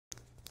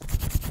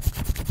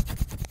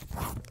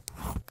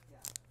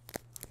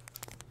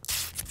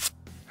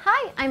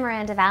Hi, I'm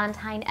Miranda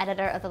Valentine,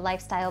 editor of the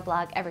lifestyle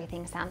blog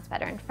Everything Sounds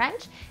Better in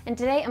French, and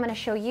today I'm going to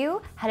show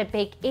you how to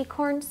bake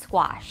acorn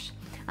squash.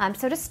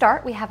 So to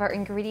start, we have our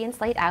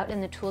ingredients laid out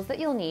and the tools that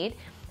you'll need.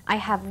 I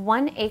have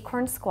one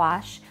acorn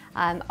squash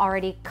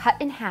already cut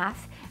in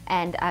half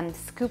and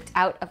scooped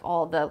out of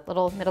all the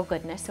little middle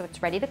goodness, so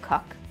it's ready to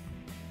cook.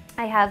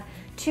 I have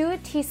 2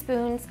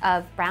 teaspoons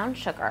of brown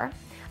sugar.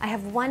 I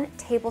have 1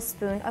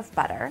 tablespoon of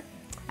butter.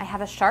 I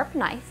have a sharp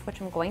knife,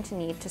 which I'm going to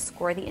need to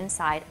score the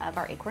inside of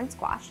our acorn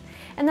squash.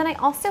 And then I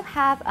also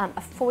have a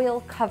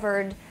foil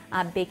covered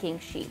baking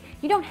sheet.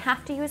 You don't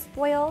have to use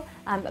foil,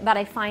 but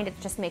I find it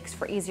just makes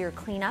for easier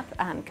cleanup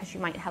because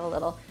you might have a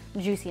little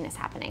juiciness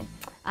happening.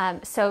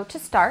 So to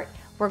start,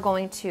 we're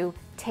going to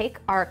take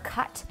our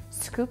cut,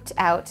 scooped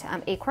out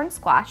acorn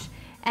squash,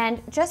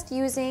 and just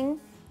using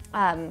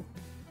half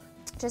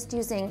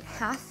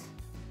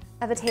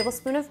of a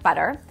tablespoon of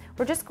butter,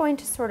 we're just going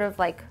to sort of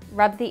like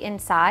rub the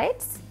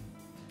insides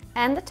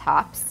and the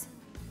tops.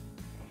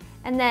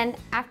 And then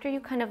after you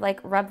kind of like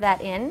rub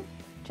that in,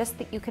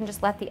 you can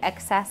just let the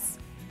excess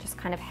just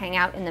kind of hang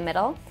out in the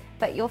middle.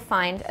 But you'll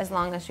find, as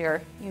long as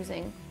you're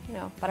using,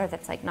 butter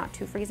that's like not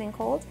too freezing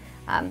cold,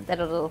 that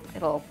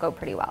it'll go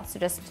pretty well. So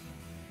just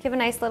give a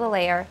nice little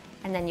layer,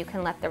 and then you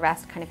can let the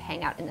rest kind of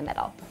hang out in the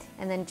middle.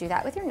 And then do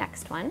that with your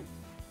next one.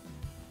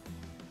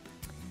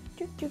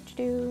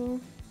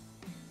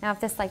 Now if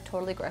this like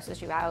totally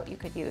grosses you out, you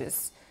could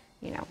use,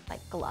 like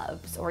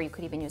gloves, or you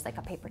could even use like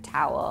a paper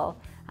towel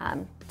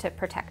to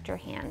protect your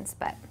hands,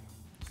 but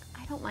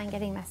I don't mind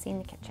getting messy in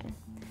the kitchen.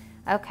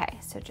 Okay,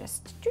 so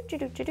just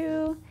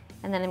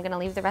and then I'm gonna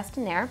leave the rest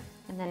in there,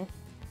 and then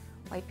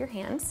wipe your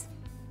hands.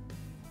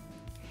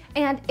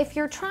 And if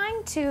you're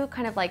trying to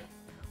kind of like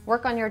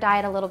work on your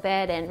diet a little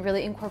bit and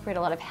really incorporate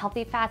a lot of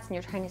healthy fats, and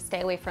you're trying to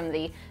stay away from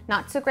the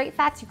not so great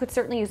fats, you could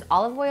certainly use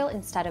olive oil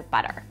instead of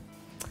butter.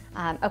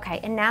 Okay,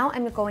 and now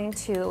I'm going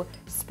to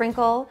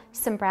sprinkle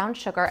some brown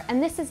sugar,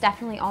 and this is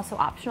definitely also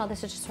optional.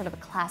 This is just sort of a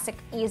classic,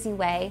 easy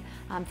way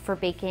for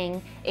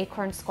baking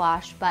acorn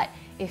squash, but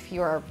if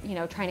you're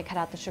trying to cut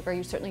out the sugar,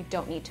 you certainly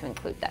don't need to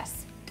include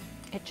this.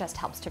 It just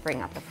helps to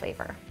bring out the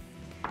flavor.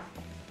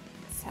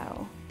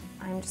 So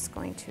I'm just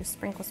going to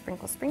sprinkle,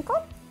 sprinkle,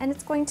 sprinkle, and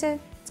it's going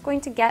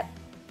to get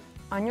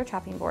on your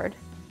chopping board,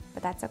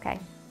 but that's okay.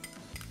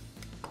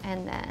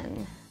 And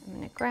then I'm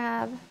gonna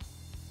grab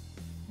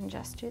and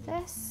just do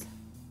this.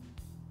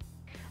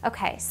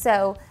 Okay,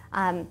 so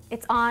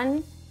it's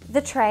on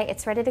the tray,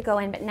 it's ready to go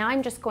in, but now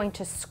I'm just going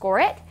to score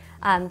it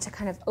to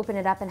kind of open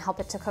it up and help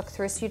it to cook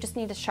through. So you just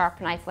need a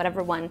sharp knife,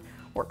 whatever one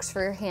works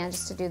for your hand,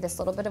 just to do this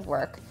little bit of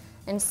work.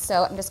 And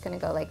so I'm just gonna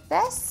go like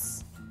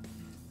this,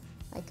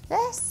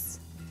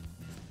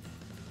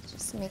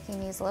 just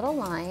making these little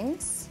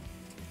lines.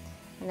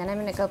 And then I'm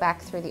gonna go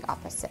back through the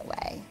opposite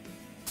way.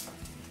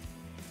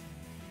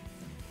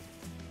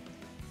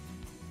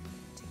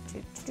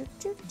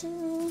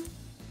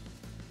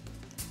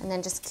 And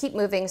then just keep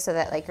moving so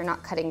that like you're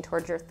not cutting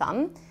towards your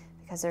thumb,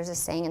 because there's a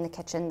saying in the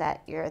kitchen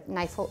that your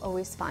knife will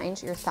always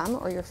find your thumb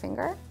or your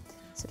finger.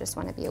 So just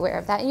want to be aware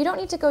of that. And you don't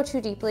need to go too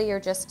deeply, you're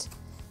just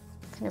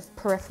kind of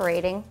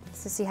perforating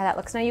to see how that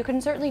looks. Now you can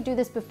certainly do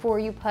this before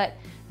you put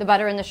the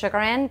butter and the sugar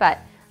in, but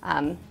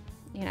then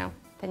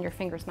your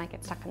fingers might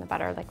get stuck in the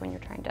butter like when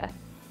you're trying to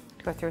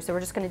go through. So we're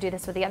just going to do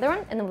this with the other one,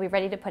 and then we'll be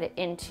ready to put it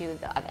into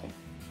the oven.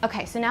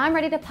 Okay, so now I'm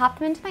ready to pop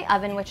them into my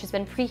oven, which has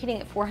been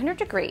preheating at 400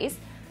 degrees.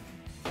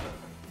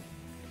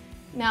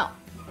 Now,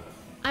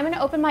 I'm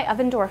gonna open my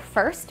oven door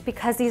first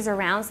because these are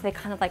round, so they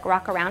kind of like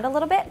rock around a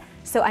little bit.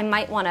 So I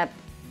might wanna,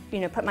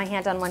 put my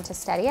hand on one to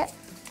steady it.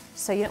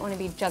 So you don't wanna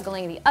be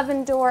juggling the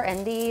oven door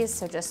and these,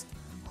 so just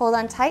hold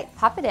on tight,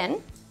 pop it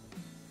in.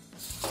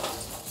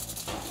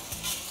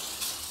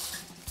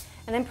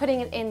 And then putting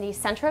it in the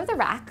center of the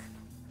rack.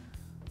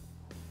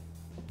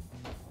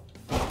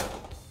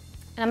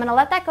 And I'm gonna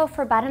let that go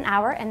for about an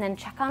hour and then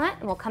check on it,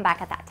 and we'll come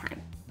back at that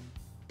time.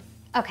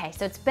 Okay,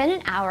 so it's been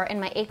an hour and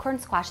my acorn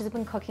squash has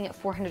been cooking at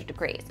 400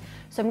 degrees.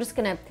 So I'm just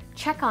gonna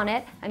check on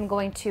it. I'm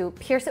going to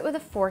pierce it with a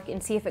fork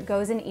and see if it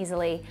goes in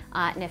easily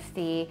and if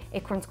the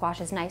acorn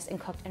squash is nice and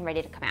cooked and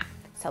ready to come out.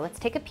 So let's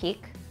take a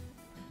peek.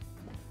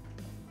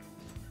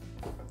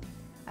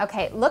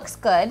 Okay, it looks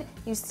good.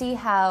 You see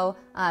how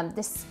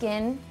the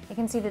skin, you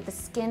can see that the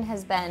skin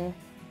has been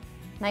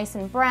nice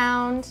and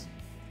browned.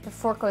 The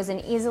fork goes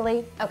in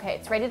easily. Okay,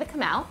 it's ready to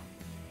come out.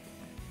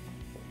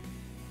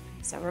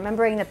 So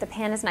remembering that the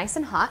pan is nice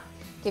and hot,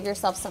 give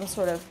yourself some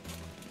sort of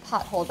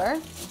pot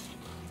holder.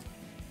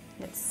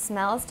 It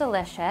smells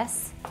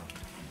delicious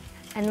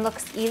and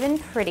looks even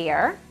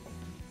prettier.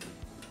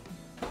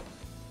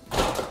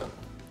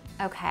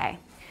 Okay,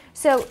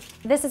 so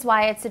this is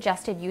why it's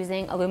suggested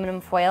using aluminum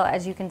foil.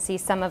 As you can see,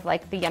 some of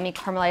like the yummy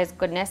caramelized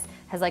goodness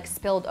has like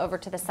spilled over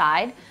to the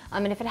side.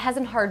 And if it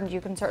hasn't hardened, you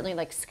can certainly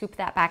like scoop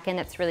that back in.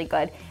 It's really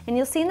good. And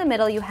you'll see in the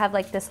middle, you have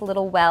like this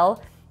little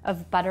well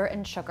of butter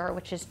and sugar,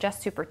 which is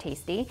just super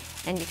tasty.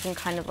 And you can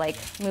kind of like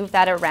move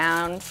that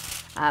around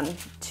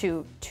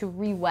to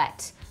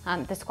re-wet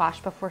the squash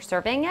before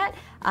serving it.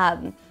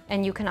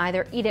 And you can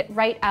either eat it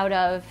right out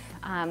of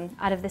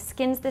the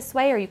skins this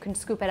way, or you can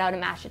scoop it out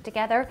and mash it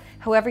together.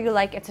 However you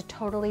like, it's a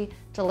totally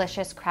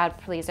delicious crowd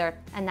pleaser,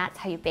 and that's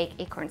how you bake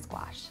acorn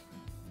squash.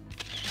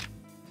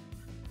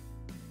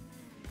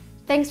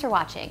 Thanks for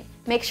watching.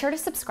 Make sure to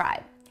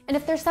subscribe. And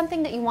if there's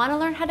something that you want to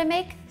learn how to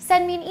make,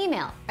 send me an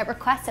email at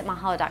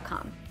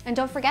requests@mahalo.com. And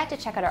don't forget to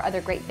check out our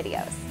other great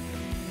videos.